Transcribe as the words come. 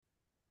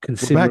We're back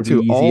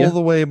considerably to all easier.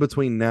 the way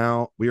between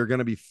now. We are going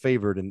to be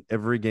favored in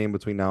every game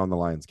between now and the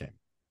Lions game.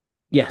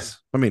 Yes.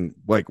 I mean,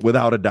 like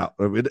without a doubt.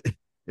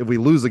 If we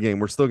lose a game,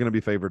 we're still going to be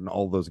favored in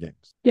all those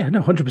games. Yeah,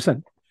 no,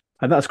 100%.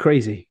 And that's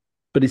crazy.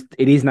 But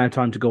it is now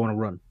time to go on a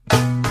run.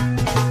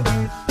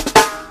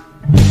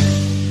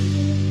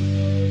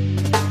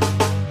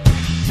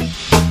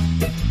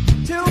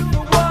 Two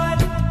for one,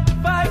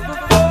 five for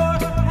four,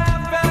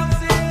 half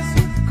ounces,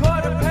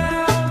 quarter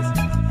pounds,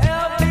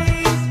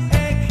 lbs,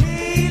 and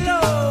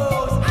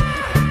kilos.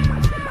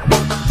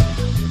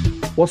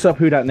 What's up,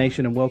 Who Dat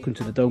Nation, and welcome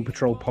to the Dome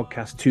Patrol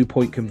Podcast 2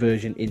 Point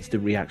Conversion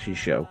Instant Reaction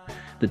Show.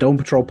 The Dome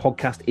Patrol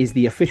Podcast is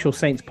the official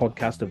Saints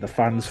podcast of the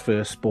Fans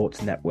First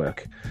Sports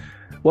Network.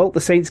 Well,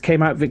 the Saints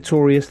came out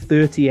victorious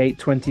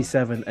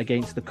 38-27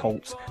 against the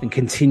Colts and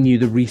continue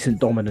the recent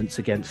dominance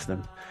against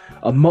them.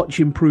 A much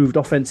improved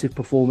offensive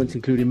performance,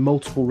 including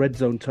multiple red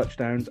zone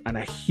touchdowns and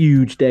a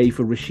huge day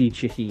for Rashid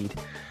Shaheed.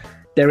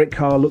 Derek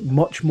Carr looked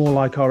much more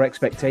like our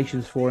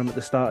expectations for him at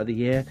the start of the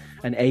year,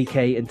 and AK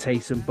and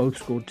Taysom both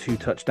scored 2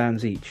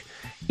 touchdowns each.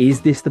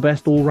 Is this the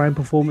best all-round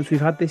performance we've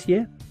had this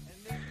year?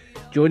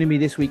 Joining me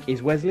this week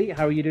is Wesley.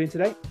 How are you doing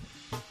today?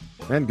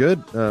 Man,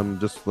 good.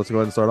 Just let's go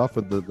ahead and start off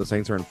with the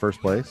Saints are in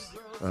first place,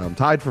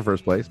 tied for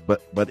first place,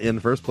 but in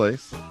first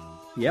place.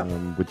 Yep.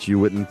 Which you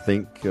wouldn't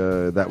think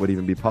that would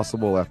even be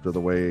possible after the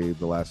way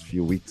the last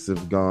few weeks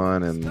have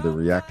gone and the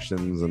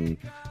reactions and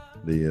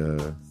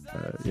the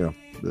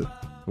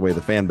the way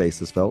the fan base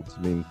has felt.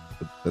 I mean,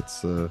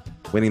 that's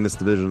winning this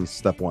division is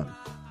step one.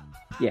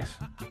 Yes.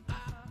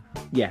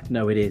 Yeah,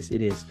 no, it is.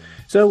 It is.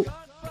 So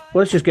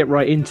let's just get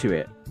right into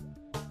it.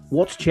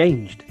 What's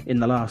changed in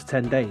the last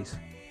 10 days?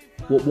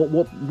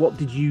 What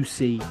did you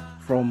see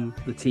from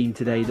the team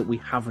today that we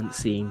haven't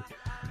seen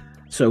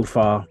so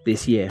far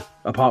this year,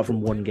 apart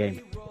from one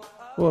game?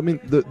 Well, I mean,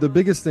 the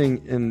biggest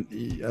thing, and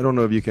I don't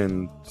know if you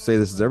can say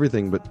this is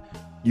everything, but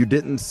you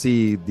didn't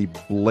see the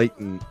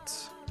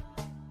blatant,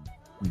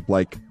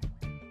 like,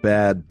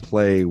 bad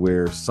play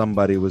where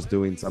somebody was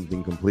doing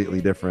something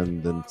completely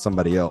different than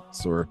somebody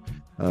else, or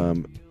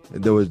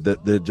there was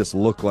that just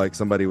looked like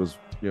somebody was,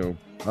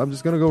 I'm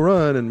just gonna go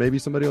run and maybe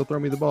somebody will throw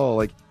me the ball.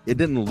 Like, it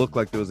didn't look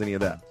like there was any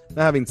of that.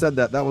 Now, having said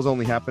that, that was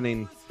only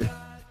happening.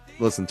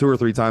 Listen, 2 or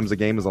 3 times a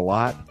game is a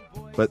lot,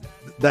 but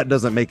that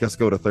doesn't make us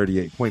go to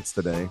 38 points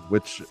today,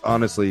 which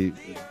honestly,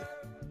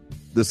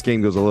 this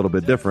game goes a little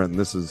bit different.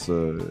 This is,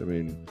 a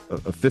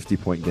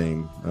 50-point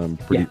game,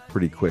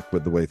 pretty quick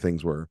with the way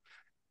things were.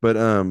 But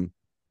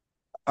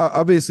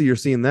obviously you're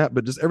seeing that,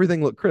 but just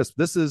everything looked crisp.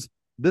 This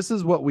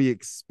is what we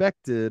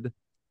expected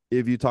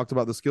if you talked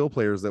about the skill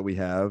players that we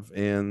have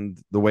and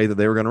the way that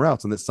they were going to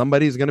route, and that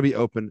somebody's going to be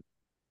open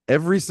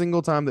every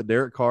single time that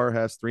Derek Carr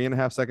has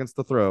 3.5 seconds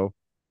to throw.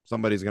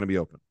 Somebody's going to be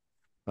open.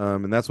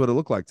 And that's what it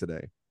looked like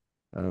today.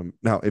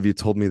 Now, if you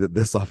told me that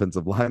this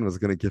offensive line was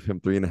going to give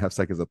him 3.5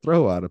 seconds to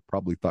throw, I'd have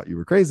probably thought you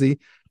were crazy.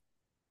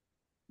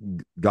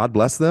 God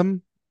bless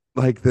them.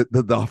 Like,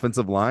 the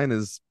offensive line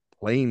is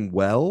playing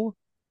well,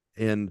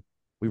 and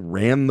we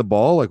ran the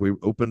ball. Like, we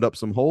opened up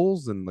some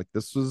holes, and like,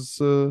 this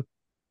was,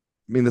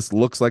 this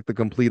looks like the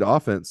complete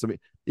offense. I mean,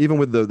 even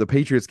with the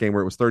Patriots game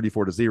where it was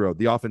 34-0,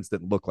 the offense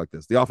didn't look like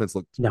this. The offense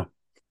looked No,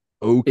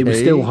 it was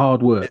still okay.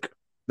 hard work.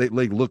 They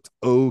like looked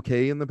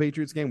okay in the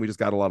Patriots game. We just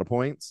got a lot of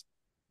points.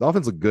 The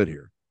offense looked good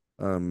here,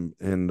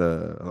 and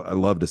I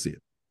love to see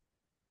it.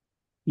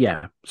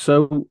 Yeah.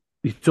 So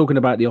you're talking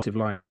about the offensive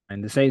line.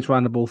 And the Saints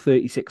ran the ball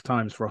 36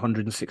 times for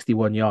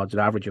 161 yards, an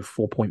average of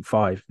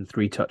 4.5 and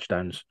 3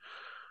 touchdowns.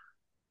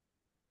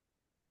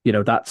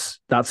 That's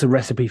a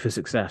recipe for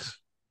success.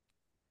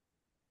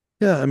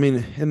 Yeah, I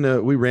mean,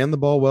 and we ran the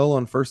ball well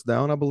on first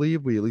down. I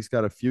believe we at least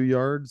got a few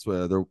yards.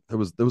 There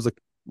was a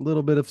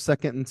little bit of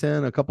 2nd and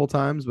 10 a couple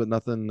times, but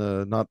nothing,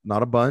 not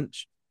a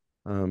bunch.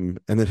 And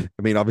then,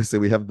 I mean, obviously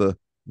we have the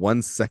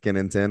 1 2nd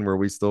and 10 where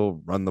we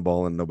still run the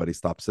ball and nobody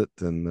stops it.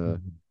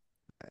 And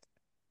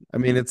I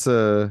mean,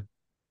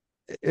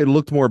 it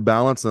looked more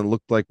balanced, and it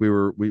looked like we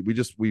were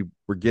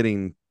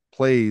getting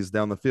plays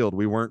down the field.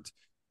 We weren't.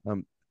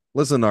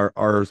 Listen,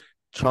 our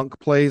chunk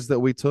plays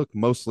that we took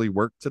mostly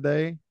worked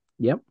today,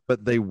 Yep.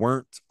 but they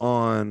weren't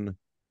on,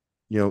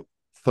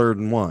 3rd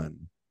and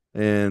 1,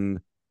 and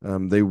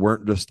they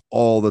weren't just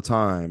all the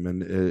time,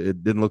 and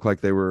it didn't look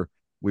like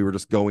we were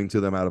just going to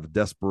them out of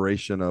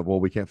desperation of,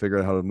 well, we can't figure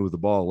out how to move the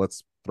ball,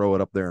 let's throw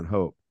it up there and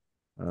hope.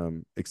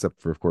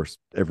 Except for, of course,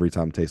 every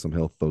time Taysom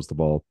Hill throws the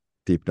ball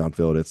deep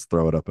downfield, it's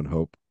throw it up and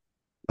hope.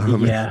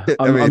 Yeah.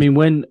 I I mean,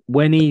 mean,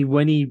 when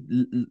he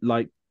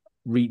like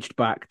reached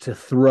back to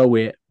throw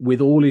it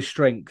with all his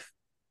strength,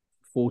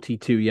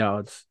 42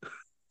 yards.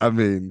 I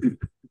mean,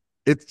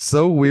 it's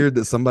so weird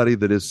that somebody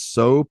that is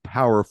so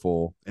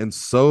powerful and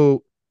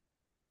so,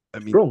 I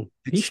mean, Strong.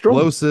 He's strong.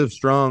 explosive,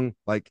 strong,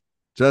 like,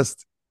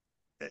 just,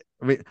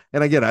 I mean,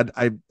 and again,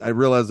 I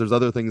realize there's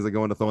other things that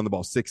go into throwing the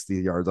ball 60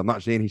 yards. I'm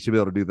not saying he should be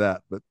able to do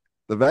that, but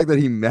the fact that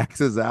he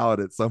maxes out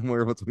at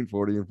somewhere between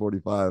 40 and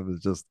 45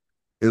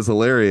 is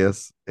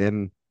hilarious.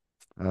 And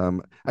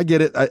I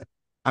get it.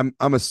 I'm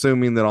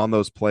assuming that on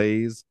those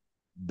plays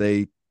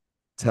they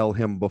tell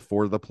him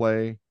before the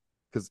play,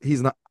 because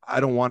he's not. I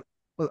don't want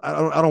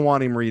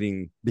him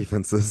reading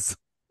defenses.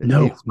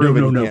 No, He's no,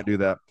 proven no, he no. can't do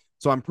that.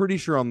 So I'm pretty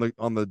sure on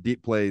the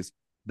deep plays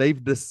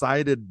they've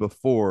decided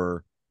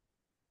before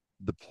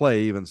the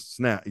play even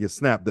snap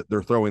that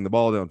they're throwing the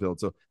ball downfield.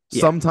 So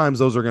Yeah, sometimes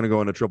those are going to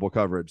go into triple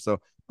coverage. So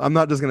I'm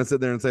not just going to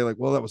sit there and say like,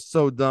 well, that was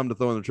so dumb to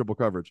throw in the triple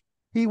coverage.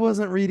 He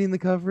wasn't reading the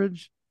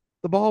coverage.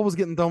 The ball was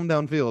getting thrown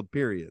downfield.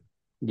 Period.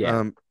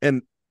 yeah,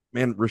 And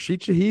man,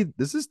 Rashid Shaheed,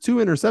 this is 2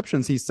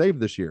 interceptions he saved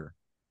this year.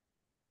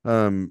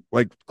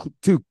 Like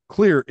two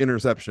clear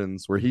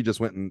interceptions where he just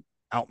went and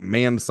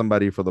outmanned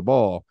somebody for the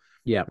ball.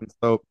 yeah. And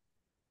so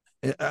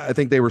I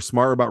think they were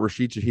smart about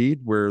Rashid Shaheed,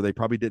 where they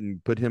probably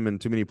didn't put him in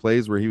too many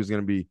plays where he was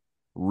going to be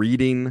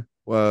reading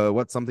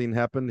what something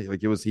happened.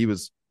 Like he was.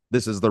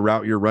 This is the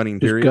route you're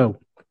running. Just Period. go,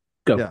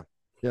 go. Yeah,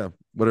 yeah.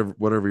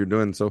 Whatever you're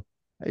doing. So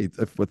hey,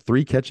 if, with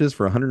 3 catches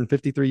for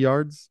 153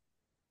 yards,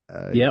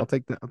 Yeah. I'll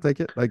take that. I'll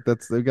take it. Like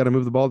they've got to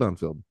move the ball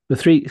downfield. The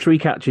three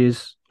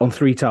catches on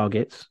 3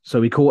 targets.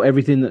 So he caught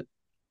everything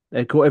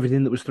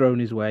that was thrown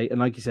his way, and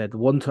like you said, the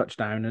 1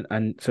 touchdown,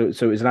 and so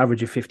it's an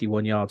average of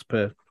 51 yards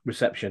per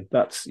reception.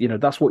 That's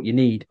what you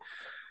need.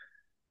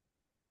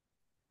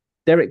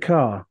 Derek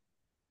Carr,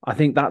 I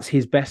think that's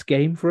his best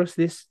game for us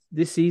this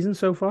season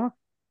so far.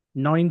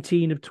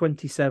 19 of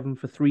 27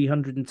 for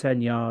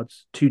 310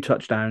 yards, 2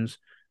 touchdowns,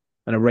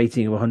 and a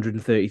rating of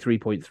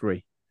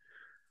 133.3.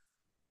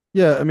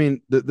 Yeah, I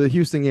mean the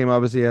Houston game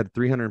obviously had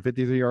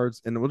 353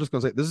 yards, and we're just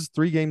gonna say this is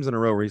 3 games in a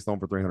row where he's thrown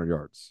for 300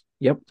 yards.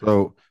 Yep.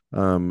 So,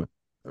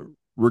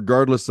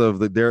 regardless of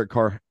the Derek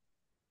Carr,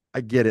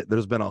 I get it.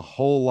 There's been a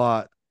whole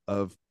lot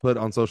of put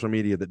on social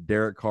media that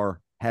Derek Carr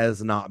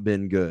has not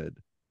been good,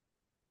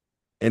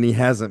 and he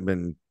hasn't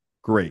been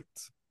great.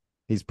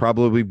 He's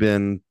probably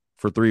been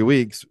for 3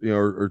 weeks,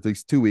 or at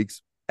least 2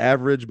 weeks,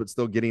 average, but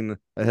still getting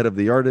ahead of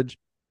the yardage.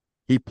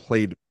 He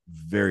played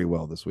very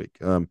well this week.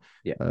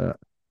 Yeah.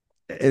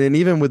 And then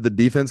even with the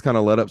defense kind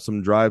of let up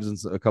some drives and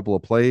a couple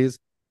of plays,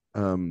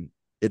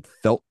 it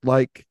felt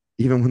like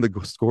even when the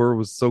score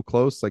was so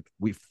close, like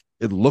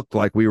it looked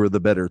like we were the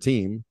better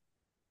team.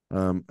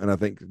 And I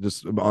think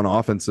just on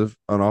offense,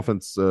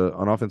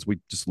 we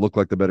just looked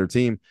like the better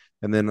team.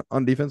 And then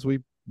on defense,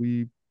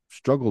 we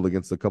struggled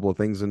against a couple of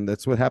things, and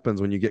that's what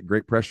happens when you get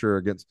great pressure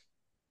against,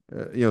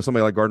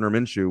 somebody like Gardner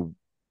Minshew.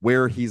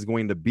 Where he's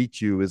going to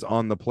beat you is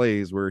on the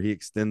plays where he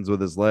extends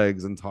with his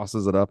legs and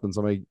tosses it up, and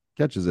somebody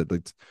catches it.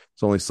 It's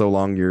only so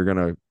long you're going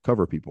to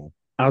cover people.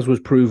 As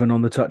was proven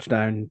on the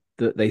touchdown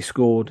that they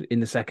scored in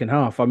the second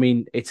half. I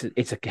mean, it's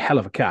a hell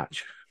of a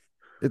catch.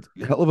 It's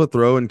a hell of a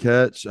throw and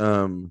catch.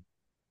 And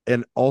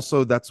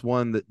also that's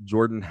one that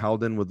Jordan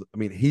Howden would. I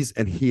mean,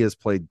 he has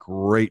played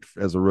great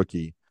as a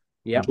rookie.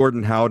 Yeah.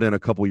 Jordan Howden a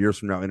couple years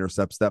from now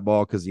intercepts that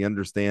ball because he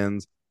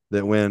understands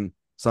that when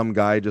some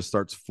guy just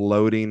starts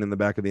floating in the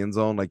back of the end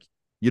zone, like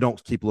you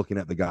don't keep looking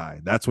at the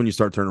guy. That's when you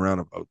start turning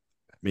around. I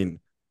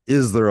mean,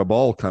 is there a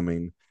ball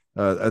coming?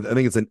 I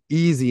think it's an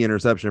easy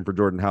interception for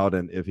Jordan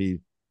Howden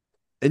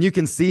and you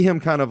can see him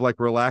kind of like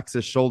relax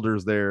his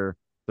shoulders there.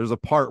 There's a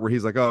part where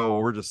he's like, oh,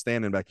 we're just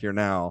standing back here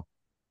now.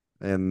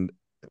 And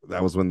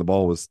that was when the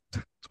ball was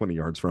 20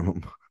 yards from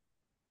him.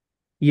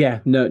 Yeah,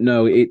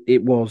 no,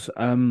 it was.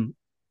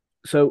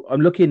 So I'm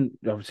looking.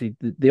 Obviously,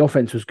 the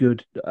offense was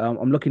good.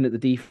 I'm looking at the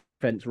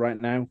defense right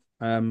now.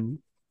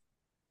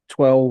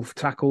 12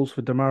 tackles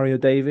for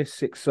Demario Davis,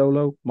 6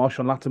 solo.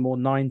 Marshawn Lattimore,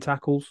 9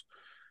 tackles.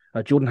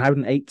 Jordan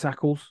Howden, 8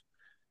 tackles.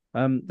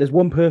 There's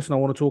one person I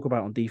want to talk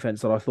about on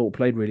defense that I thought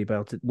played really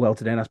well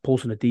today, and that's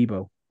Paulson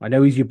Adebo. I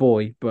know he's your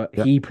boy, but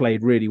Yep. he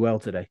played really well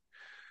today.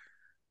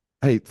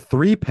 Hey,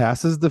 3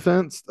 passes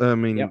defense. I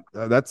mean, Yep.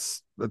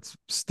 That's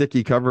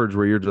sticky coverage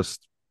where you're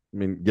just, I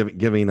mean,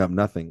 giving up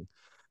nothing.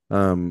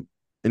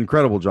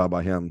 Incredible job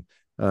by him.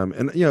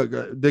 And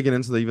digging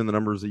into even the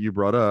numbers that you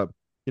brought up,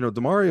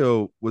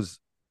 Demario was,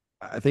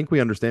 I think we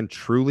understand,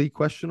 truly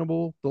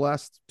questionable the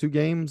last 2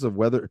 games of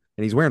whether,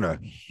 and he's wearing a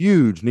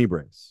huge knee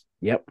brace.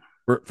 Yep.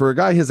 For a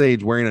guy his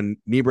age wearing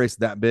a knee brace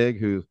that big,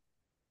 who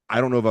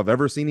I don't know if I've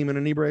ever seen him in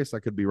a knee brace. I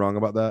could be wrong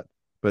about that,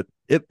 but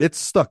it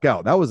stuck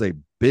out. That was a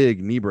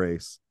big knee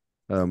brace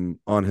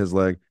on his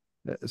leg.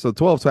 So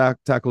 12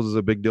 tackles is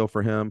a big deal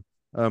for him.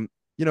 And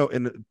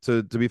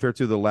to be fair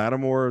to the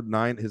Lattimore,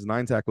 his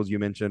 9 tackles you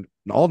mentioned,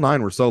 all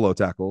 9 were solo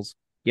tackles.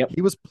 Yep.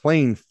 He was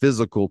playing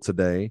physical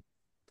today.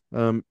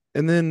 And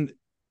then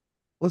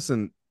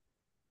listen,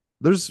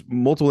 there's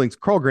multiple things.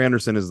 Carl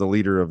Granderson is the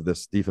leader of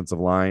this defensive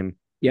line.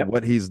 Yep.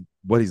 What he's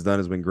done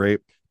has been great,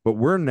 but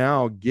we're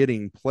now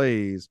getting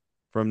plays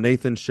from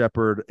Nathan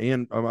Shepard,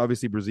 and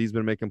obviously Brazil's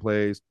been making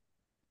plays.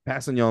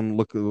 Passignon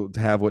looked to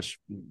have what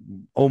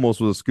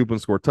almost was a scoop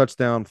and score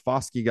touchdown.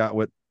 Foskey got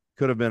what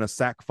could have been a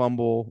sack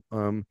fumble.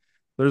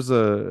 There's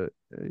some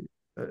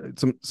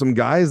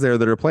guys there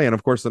that are playing.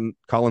 Of course, and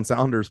Colin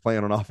Saunders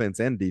playing on offense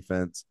and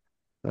defense.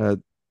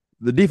 The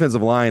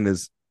defensive line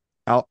is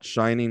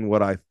outshining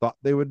what I thought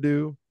they would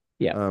do.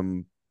 Yeah.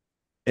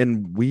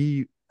 And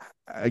we,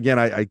 again,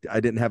 I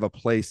didn't have a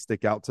play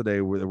stick out today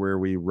where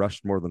we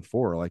rushed more than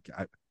 4. Like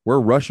we're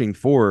rushing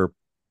 4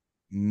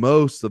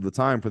 most of the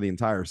time for the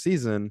entire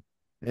season,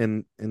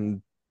 and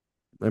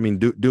I mean,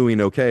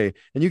 doing okay.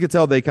 And you could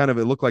tell it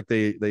looked like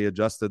they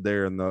adjusted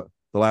there in the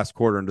last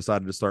quarter and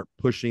decided to start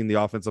pushing the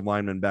offensive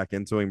lineman back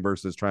into him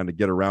versus trying to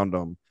get around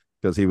him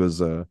because he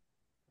was, um,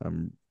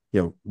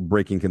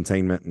 breaking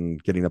containment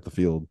and getting up the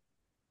field.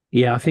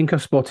 Yeah, I think I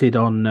spotted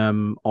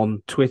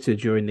on Twitter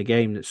during the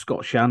game that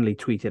Scott Shanley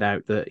tweeted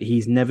out that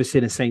he's never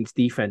seen a Saints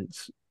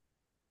defense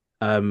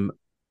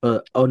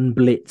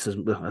unblitz.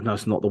 I know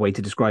it's not the way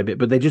to describe it,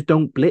 but they just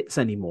don't blitz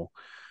anymore.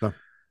 No.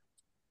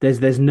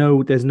 There's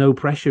no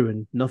pressure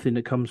and nothing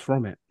that comes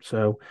from it.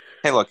 So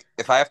Hey, look,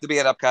 if I have to be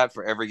at Epcot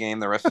for every game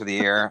the rest of the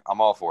year, I'm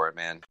all for it,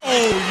 man.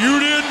 Oh, you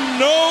didn't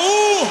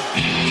know?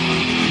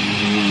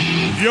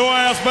 Your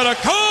ass better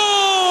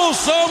call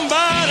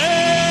somebody.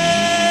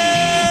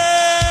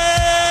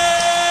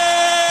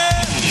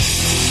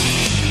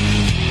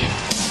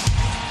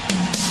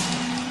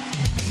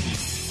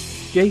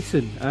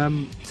 Jason,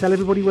 tell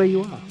everybody where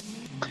you are.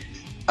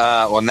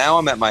 Well, now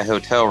I'm at my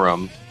hotel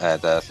room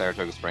at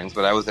Saratoga Springs,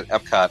 but I was at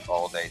Epcot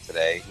all day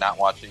today, not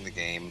watching the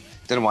game.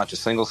 Didn't watch a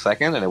single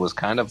second, and it was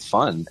kind of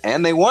fun.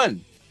 And they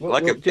won.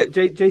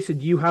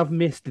 Jason, you have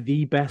missed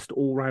the best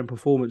all-round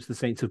performance the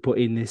Saints have put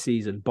in this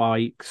season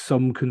by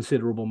some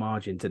considerable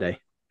margin today.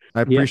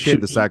 I appreciate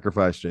the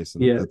sacrifice,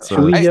 Jason. Yeah. It's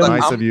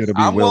nice of you to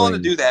be I'm willing to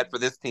willing do that for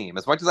this team.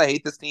 As much as I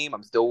hate this team,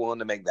 I'm still willing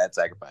to make that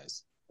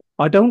sacrifice.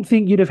 I don't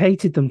think you'd have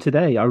hated them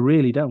today. I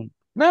really don't.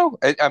 No,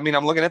 I mean,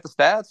 I'm looking at the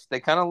stats. They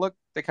kind of look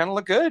good. They kind of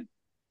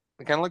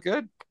look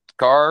good.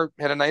 Carr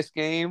had a nice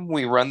game.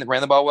 We ran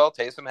the ball well.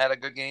 Taysom had a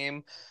good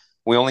game.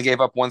 We only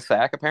gave up one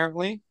sack,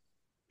 apparently.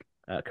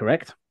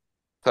 Correct.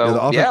 So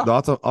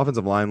the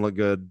offensive line looked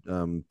good.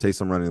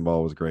 Taysom running the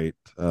ball was great.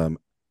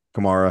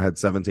 Kamara had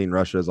 17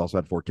 rushes, also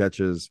had 4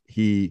 catches.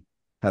 He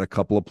had a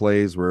couple of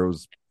plays where it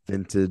was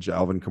vintage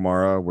Alvin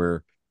Kamara,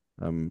 where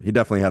he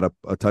definitely had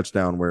a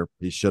touchdown where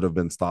he should have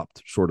been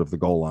stopped short of the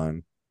goal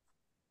line.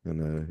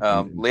 And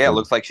it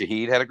looks like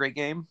Shaheed had a great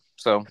game.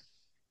 So,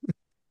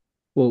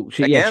 well,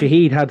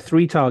 Shaheed had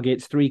 3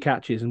 targets, 3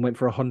 catches, and went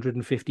for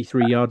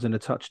 153 yards and a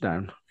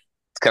touchdown.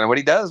 It's kind of what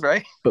he does,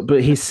 right? But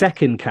his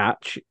second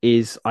catch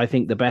is, I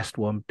think, the best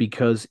one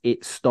because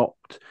it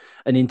stopped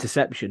an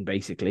interception.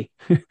 Basically,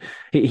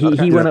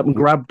 he went up and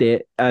grabbed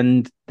it,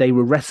 and they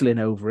were wrestling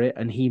over it,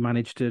 and he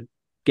managed to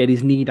get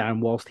his knee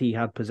down whilst he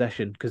had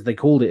possession because they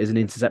called it as an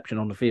interception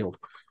on the field.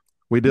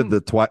 We did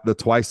the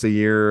twice a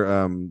year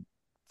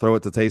throw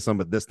it to Taysom,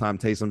 but this time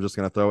Taysom just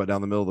going to throw it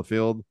down the middle of the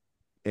field,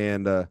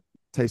 and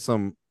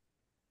Taysom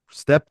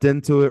stepped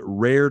into it,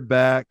 reared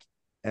back,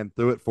 and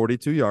threw it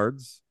 42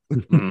 yards.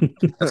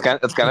 That's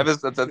kind of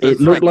his. It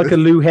looked like a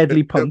Lou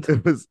Headley punt.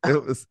 It was.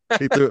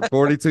 He threw it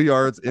 42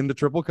 yards into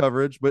triple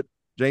coverage, but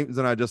James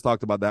and I just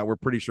talked about that. We're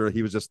pretty sure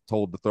he was just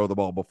told to throw the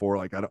ball before.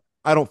 Like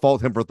I don't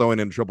fault him for throwing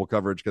in triple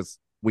coverage because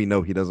we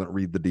know he doesn't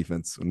read the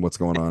defense and what's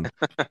going on.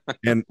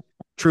 And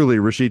truly,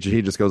 Rashid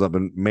Shaheed just goes up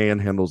and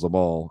manhandles the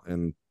ball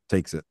and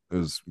takes it. It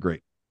was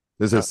great.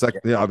 This is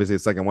obviously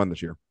his second one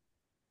this year.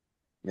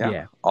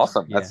 Yeah.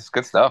 Awesome. That's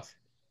good stuff.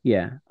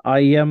 Yeah,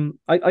 I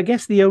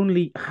guess the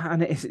only,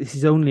 and this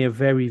is only a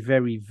very,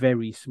 very,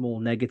 very small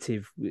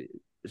negative,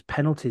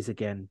 penalties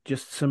again.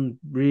 Just some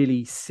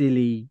really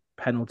silly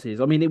penalties.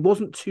 I mean, it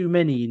wasn't too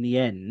many in the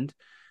end,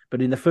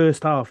 but in the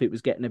first half, it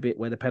was getting a bit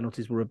where the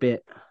penalties were a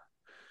bit.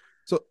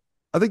 So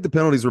I think the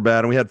penalties were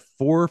bad, and we had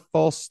 4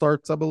 false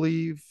starts, I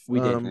believe. We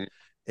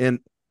did.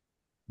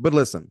 But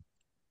listen,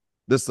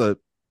 this is a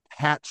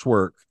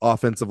patchwork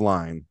offensive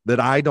line that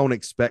I don't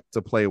expect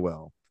to play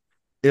well.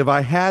 If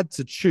I had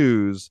to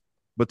choose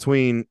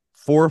between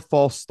 4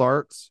 false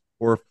starts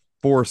or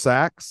 4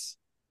 sacks,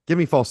 give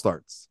me false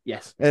starts.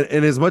 Yes. And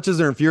as much as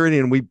they're infuriating,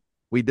 and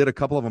we did a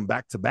couple of them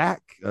back to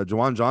back.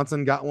 Juwan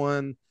Johnson got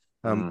one.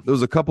 There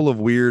was a couple of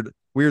weird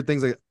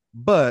things.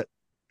 But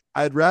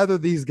I'd rather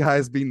these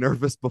guys be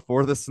nervous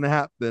before the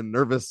snap than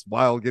nervous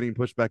while getting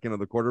pushed back into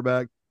the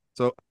quarterback.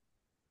 So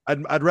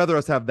I'd rather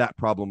us have that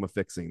problem of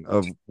fixing,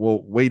 of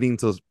waiting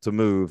to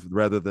move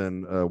rather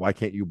than why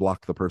can't you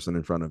block the person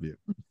in front of you?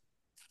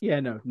 Yeah,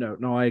 no,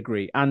 I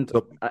agree.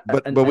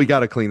 But we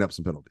got to clean up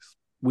some penalties.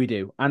 We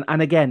do,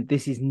 and again,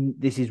 this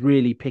is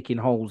really picking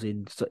holes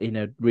in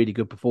a really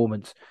good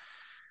performance.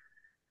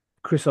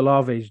 Chris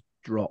Olave's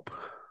drop.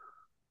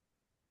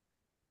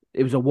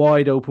 It was a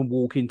wide open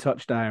walk-in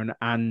touchdown,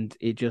 and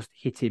it just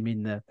hit him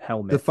in the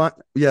helmet.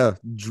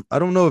 I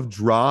don't know if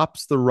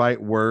 "drop's" the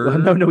right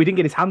word. Well, no, he didn't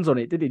get his hands on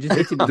it, did he? Just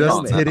hit him. In the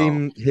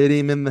helmet. hit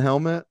him in the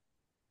helmet.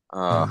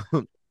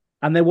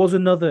 And there was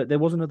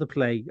another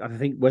play. I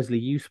think Wesley,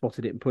 you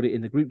spotted it and put it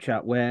in the group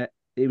chat where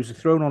it was a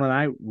thrown on and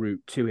out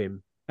route to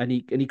him, and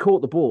he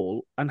caught the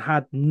ball and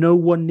had no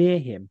one near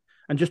him,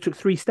 and just took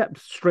 3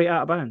 steps straight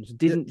out of bounds.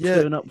 Didn't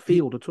turn up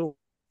field at all.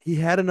 He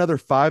had another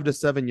 5 to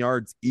 7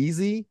 yards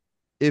easy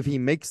if he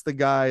makes the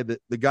guy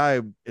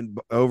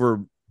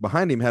over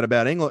behind him had a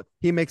bad angle.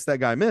 He makes that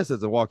guy miss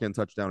as a walk-in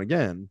touchdown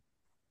again.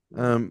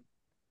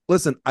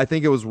 Listen, I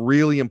think it was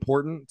really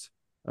important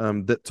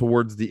that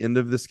towards the end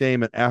of this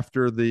game and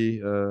after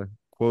the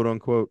quote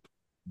unquote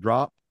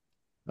drop,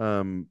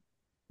 that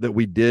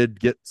we did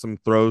get some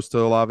throws to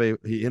Olave.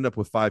 He ended up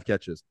with 5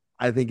 catches.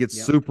 I think it's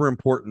Yep. super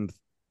important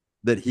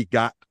that he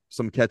got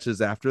some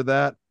catches after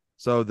that,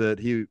 so that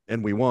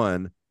we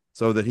won,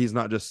 so that he's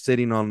not just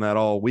sitting on that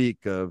all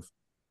week of,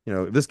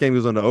 if this game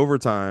goes into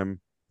overtime,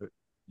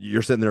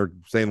 you're sitting there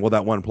saying, well,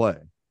 that one play.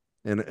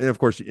 And of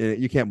course,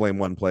 you can't blame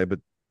one play, but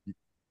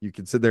you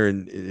can sit there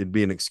and it'd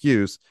be an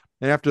excuse.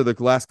 And after the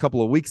last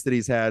couple of weeks that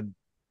he's had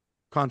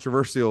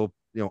controversial,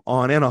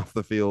 on and off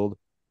the field,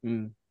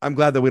 I'm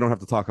glad that we don't have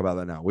to talk about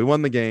that now. We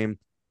won the game.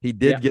 He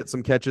did get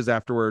some catches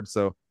afterwards.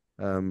 So,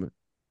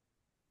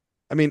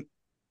 I mean,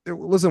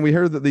 listen, we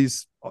heard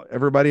that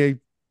everybody,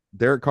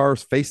 Derek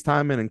Carr's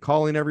FaceTiming and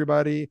calling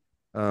everybody.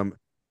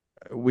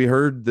 We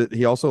heard that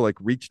he also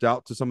reached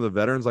out to some of the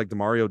veterans like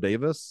Demario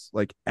Davis,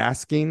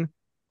 asking,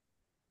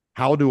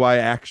 how do I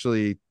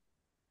actually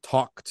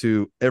talk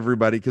to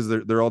everybody? Because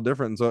they're all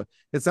different. And so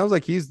it sounds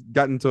like he's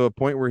gotten to a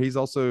point where he's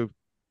also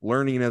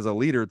learning as a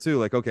leader too.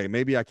 Like, okay,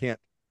 maybe I can't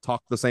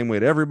talk the same way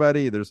to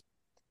everybody. There's,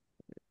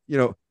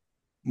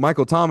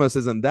 Michael Thomas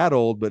isn't that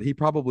old, but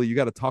you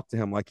got to talk to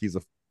him like he's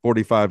a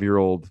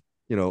 45-year-old,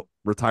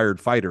 retired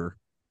fighter.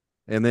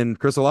 And then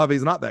Chris Olave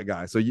is not that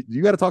guy. So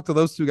you got to talk to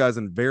those two guys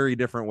in very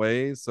different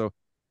ways. So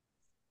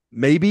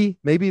maybe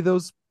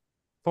those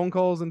phone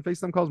calls and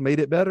FaceTime calls made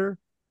it better.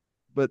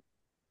 But,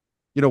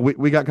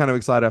 we got kind of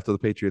excited after the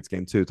Patriots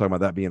game too, talking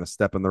about that being a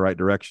step in the right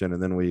direction.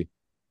 And then we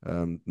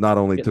not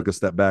only took a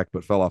step back,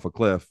 but fell off a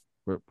cliff.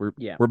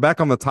 We're back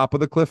on the top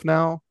of the cliff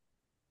now,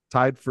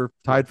 tied for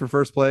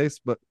first place,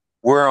 but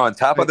we're on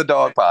top of the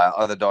dog pile,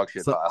 or the dog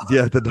shit pile.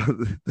 Yeah,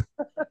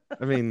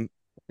 I mean,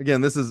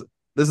 again, this is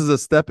a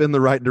step in the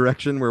right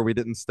direction where we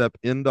didn't step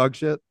in dog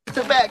shit.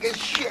 The bag is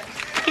shit.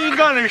 He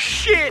gonna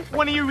shit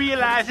when he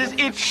realizes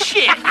it's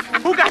shit.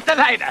 Who got the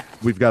lighter?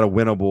 We've got a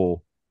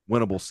winnable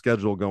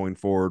schedule going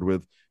forward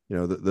with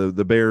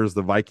the Bears,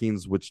 the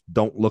Vikings, which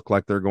don't look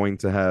like they're going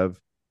to have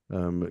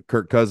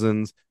Kirk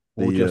Cousins,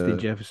 or Justin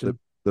Jefferson.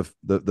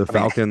 The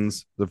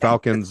Falcons. The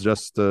Falcons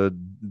just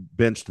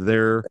benched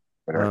their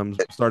starting.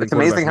 It's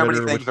amazing how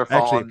Ritter, many things are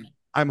falling. Actually,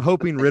 I'm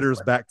hoping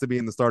Ritter's back to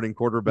being the starting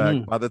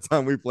quarterback by the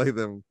time we play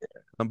them.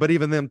 But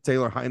even them,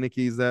 Taylor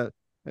Heineke's that.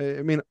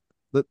 I mean,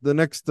 the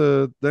next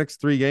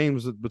 3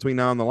 games between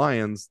now and the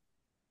Lions,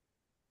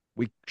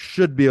 we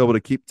should be able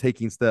to keep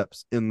taking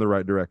steps in the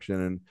right direction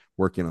and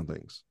working on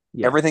things.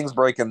 Yeah. Everything's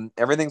breaking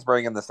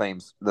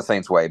the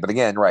Saints way. But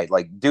again, right,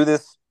 do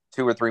this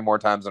 2 or 3 more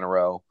times in a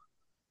row.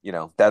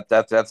 That's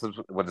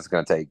what it's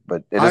going to take.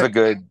 But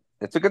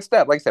it's a good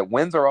step. Like I said,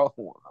 wins are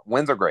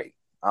great.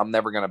 I'm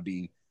never going to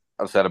be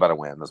upset about a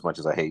win as much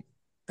as I hate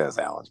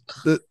Des Allen.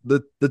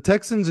 The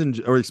Texans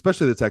or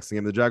especially the Texans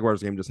game, the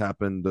Jaguars game just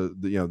happened.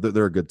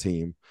 They're a good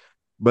team,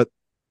 but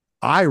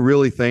I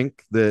really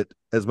think that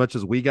as much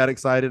as we got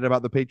excited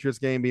about the Patriots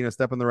game being a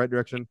step in the right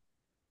direction,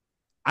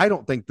 I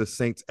don't think the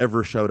Saints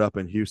ever showed up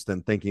in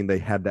Houston thinking they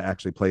had to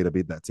actually play to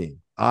beat that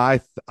team.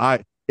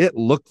 It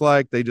looked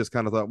like they just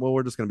kind of thought, well,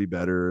 we're just going to be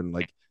better. And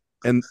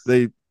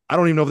I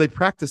don't even know if they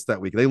practiced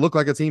that week. They look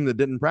like a team that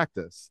didn't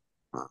practice.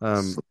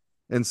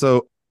 And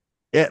so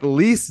at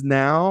least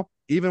now,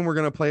 even we're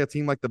going to play a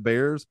team like the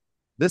Bears,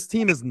 this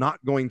team is not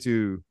going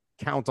to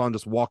count on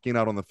just walking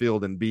out on the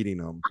field and beating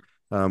them.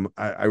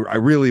 I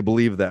really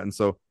believe that. And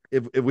so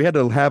if we had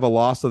to have a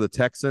loss of the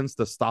Texans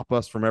to stop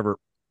us from ever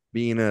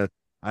being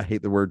I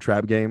hate the word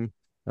trap game,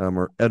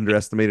 or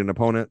underestimate an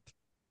opponent,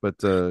 but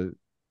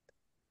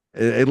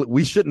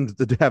we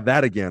shouldn't have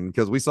that again,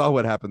 because we saw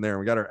what happened there and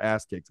we got our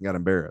ass kicked and got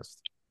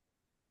embarrassed.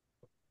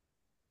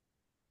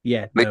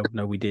 Yeah,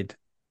 no, we did.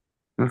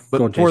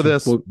 But for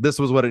this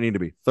was what it needed to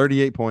be.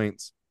 38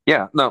 points.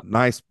 Yeah, no.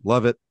 Nice.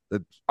 Love it.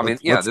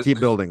 Let's keep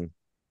building.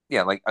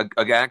 Yeah,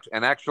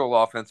 an actual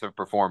offensive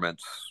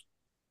performance,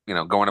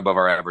 going above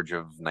our average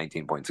of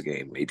 19 points a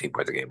game, 18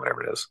 points a game,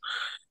 whatever it is.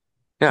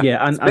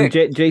 Yeah, and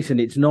Jason,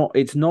 it's not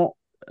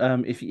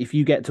if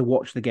you get to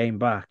watch the game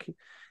back,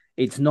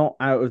 it's not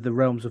out of the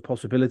realms of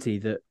possibility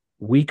that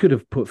we could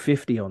have put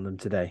 50 on them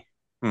today.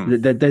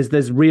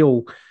 There's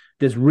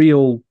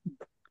real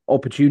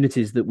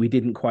opportunities that we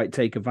didn't quite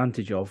take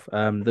advantage of,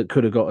 that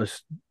could have got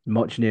us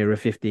much nearer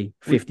 50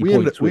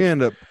 points. We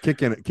end up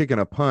kicking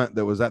a punt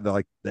that was at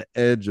the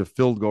edge of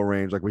field goal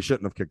range. We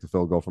shouldn't have kicked a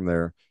field goal from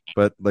there,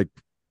 but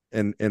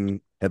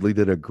and Headley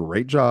did a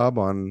great job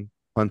on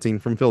punting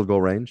from field goal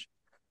range.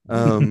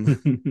 But I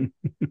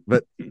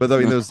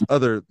mean, those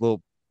other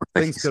little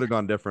things could have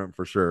gone different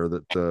for sure.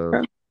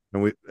 That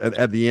and we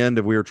at the end,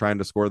 if we were trying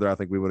to score there, I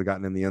think we would have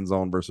gotten in the end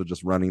zone versus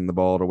just running the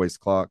ball to waste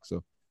clock.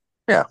 So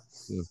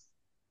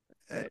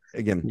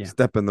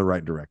step in the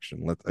right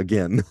direction.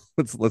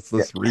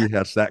 Let's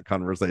rehash that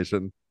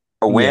conversation.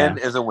 A win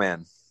is a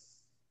win.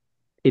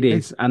 It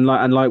is, and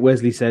like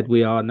Wesley said,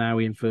 we are now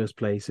in first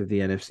place of the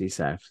NFC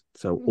South.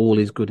 So all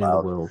is good in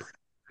the world.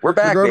 We're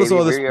back, regardless baby. Of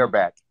all this, we are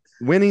back.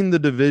 Winning the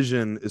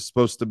division is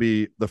supposed to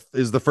be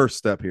the first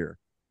step here,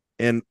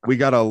 and we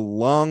got a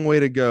long way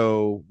to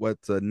go.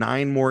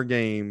 9 more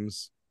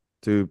games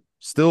to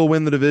still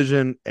win the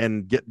division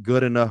and get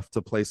good enough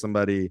to play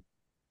somebody,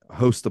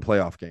 host a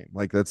playoff game.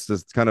 That's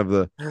just kind of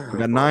we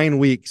got 9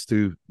 weeks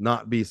to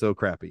not be so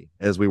crappy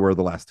as we were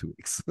the last 2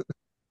 weeks.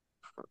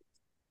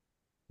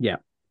 Yeah,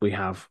 we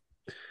have.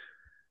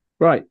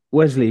 Right,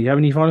 Wesley, you have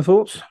any final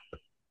thoughts?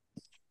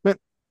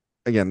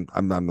 Again,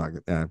 I'm not.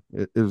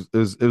 It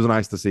was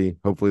nice to see.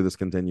 Hopefully, this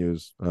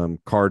continues.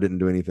 Carr didn't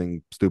do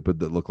anything stupid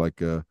that looked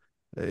like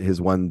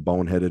his one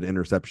boneheaded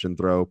interception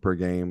throw per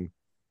game.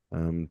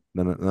 None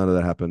of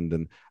that happened,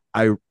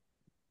 and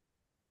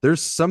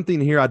there's something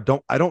here. I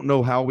don't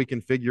know how we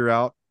can figure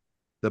out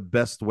the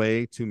best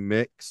way to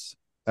mix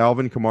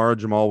Alvin Kamara,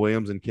 Jamal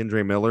Williams, and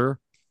Kendre Miller,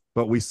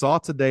 but we saw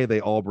today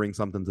they all bring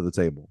something to the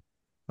table,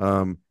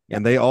 and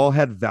they all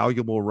had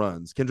valuable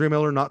runs. Kendre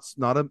Miller,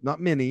 not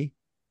many.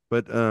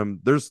 But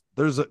there's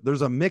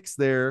a mix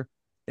there,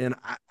 and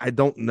I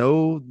don't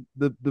know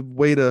the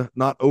way to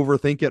not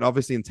overthink it.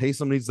 Obviously, and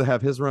Taysom needs to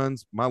have his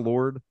runs. My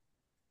lord,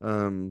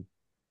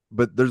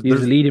 but there's a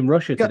leading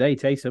rusher today.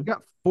 Taysom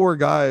got 4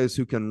 guys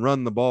who can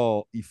run the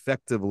ball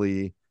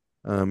effectively,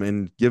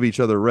 and give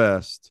each other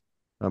rest.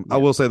 I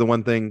will say the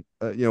one thing,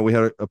 we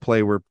had a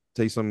play where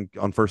Taysom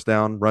on first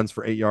down runs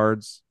for 8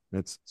 yards.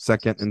 It's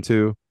 2nd and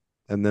 2,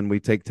 and then we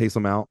take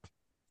Taysom out.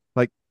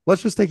 Like,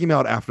 let's just take him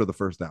out after the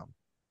first down.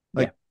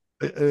 Like.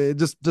 We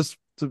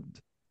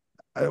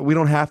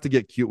don't have to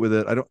get cute with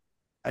it.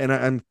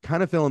 I'm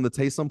kind of feeling the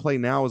Taysom play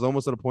now is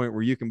almost at a point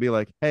where you can be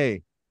like,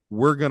 hey,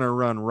 we're going to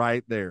run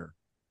right there.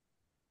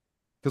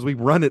 Because we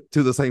run it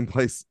to the same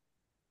place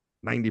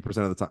 90%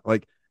 of the time.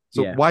 Like,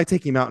 so why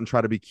take him out and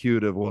try to be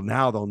cute of, well,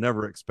 now they'll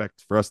never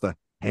expect for us to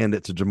hand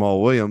it to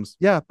Jamal Williams.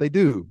 Yeah, they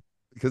do.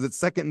 Because it's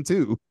 2nd and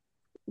 2.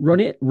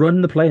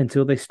 Run the play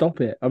until they stop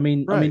it. I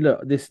mean,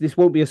 look, this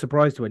won't be a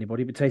surprise to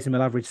anybody, but Taysom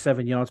will average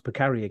 7 yards per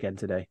carry again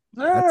today.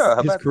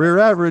 Yeah, his career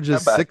average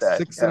is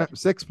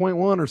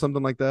 6.1 or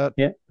something like that.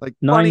 Yeah, like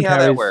 9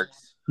 carries. That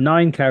works.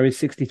 9 carries,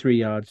 63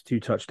 yards, 2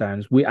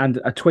 touchdowns. And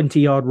a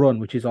 20-yard run,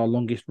 which is our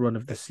longest run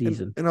of the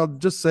season. And I'll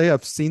just say,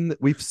 I've seen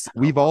that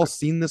we've all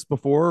seen this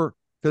before.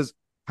 Because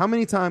how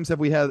many times have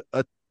we had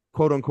a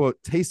quote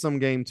unquote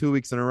Taysom game 2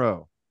 weeks in a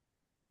row?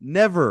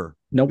 Never.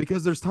 Nope.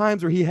 Because there's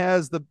times where he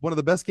has one of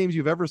the best games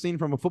you've ever seen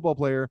from a football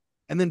player,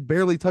 and then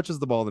barely touches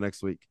the ball the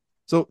next week.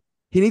 So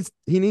he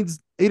needs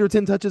 8 or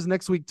 10 touches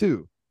next week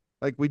too.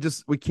 Like we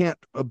can't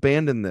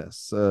abandon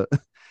this.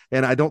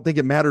 And I don't think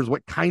it matters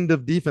what kind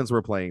of defense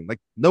we're playing. Like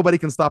nobody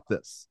can stop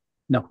this.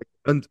 No,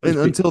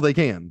 until they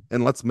can,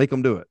 and let's make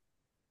them do it.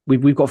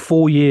 We've got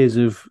 4 years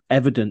of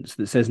evidence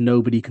that says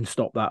nobody can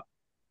stop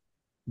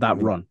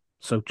that run.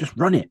 So just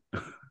run it.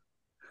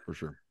 For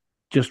sure.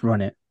 Just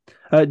run it.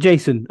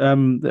 Jason,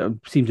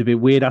 seems a bit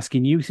weird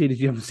asking you, seeing as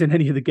you haven't seen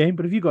any of the game,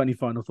 but have you got any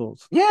final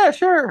thoughts? Yeah,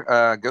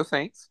 sure. Go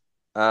Saints.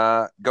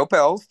 Go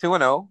Pels,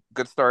 2-0.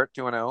 Good start,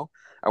 2-0.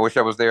 I wish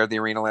I was there at the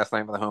arena last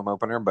night for the home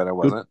opener, but I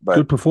wasn't.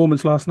 Good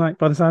performance last night,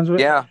 by the sounds of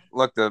it. Yeah,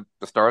 look, the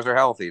stars are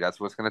healthy. That's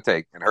what it's going to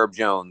take. And Herb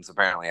Jones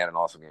apparently had an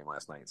awesome game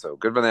last night. So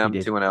good for them,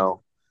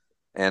 2-0.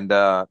 And,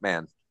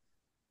 man,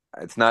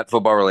 it's not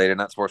football related,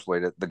 not sports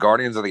related. The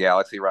Guardians of the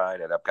Galaxy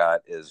ride at Epcot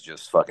is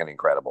just fucking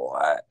incredible.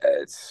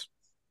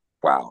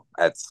 Wow,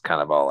 that's kind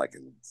of all I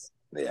can.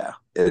 Yeah,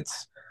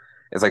 it's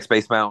like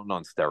Space Mountain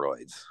on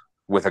steroids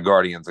with a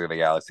Guardians of the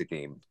Galaxy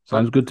theme.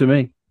 Sounds good to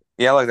me.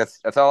 Yeah, look,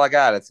 that's all I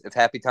got. It's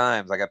happy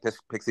times. I got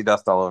pixie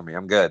dust all over me.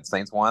 I'm good.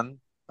 Saints won.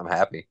 I'm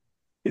happy.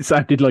 It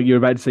sounded like you were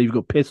about to say you've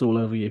got piss all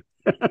over you.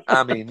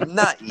 I mean,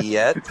 not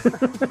yet.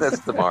 That's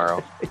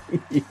tomorrow.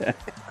 Yeah.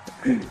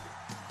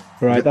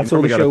 Right, that's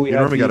all the show we have. You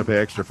normally got to pay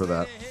extra for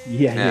that.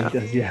 Yeah, he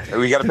does, yeah.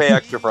 We got to pay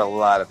extra for a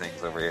lot of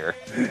things over here.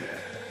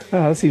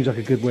 Oh, that seems like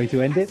a good way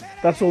to end it.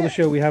 That's all the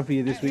show we have for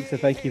you this week, so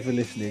thank you for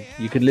listening.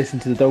 You can listen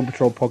to the Dome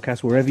Patrol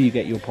podcast wherever you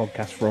get your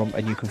podcast from,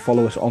 and you can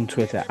follow us on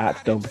Twitter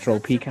at Dome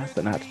Patrol PCast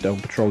and at Dome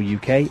Patrol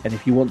UK. And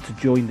if you want to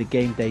join the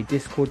Game Day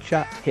Discord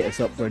chat, hit us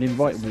up for an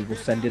invite and we will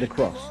send it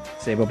across.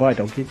 Say bye-bye,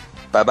 donkeys.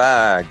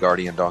 Bye-bye,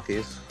 Guardian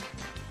donkeys.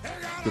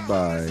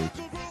 Goodbye,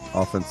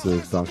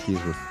 offensive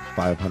donkeys with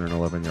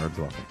 511 yards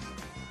of offense.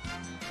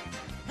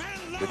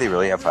 Did they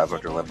really have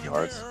 511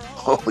 yards?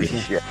 Holy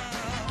shit.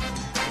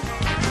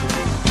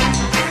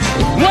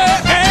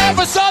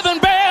 Wherever Southern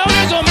Belle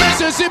is a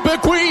Mississippi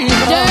queen.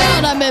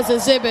 Down to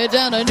Mississippi,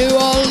 down to New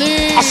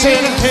Orleans. I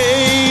said,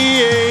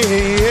 hey,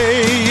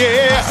 hey,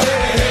 yeah. I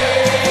said,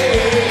 hey,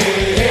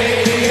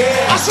 hey,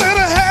 yeah. I said,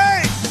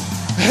 hey,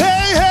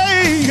 hey,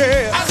 hey,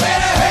 yeah. I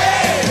said,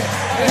 hey,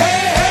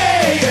 hey,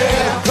 hey,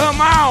 yeah.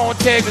 Come on,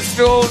 take a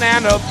stroll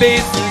down to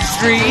Basin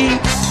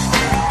Street.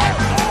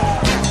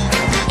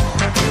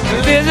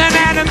 Listen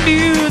to the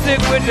music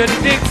with the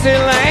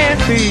Dixieland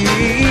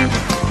beat.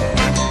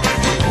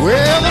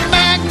 Well, the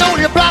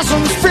magnolia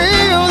blossoms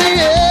fill the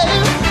air.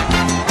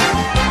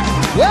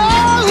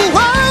 Well, you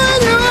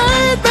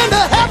ain't been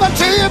to heaven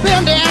till you've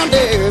been down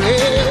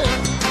there.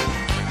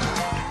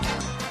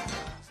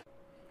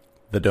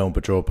 The Dome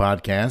Patrol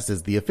podcast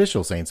is the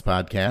official Saints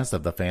podcast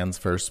of the Fans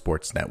First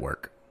Sports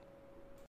Network.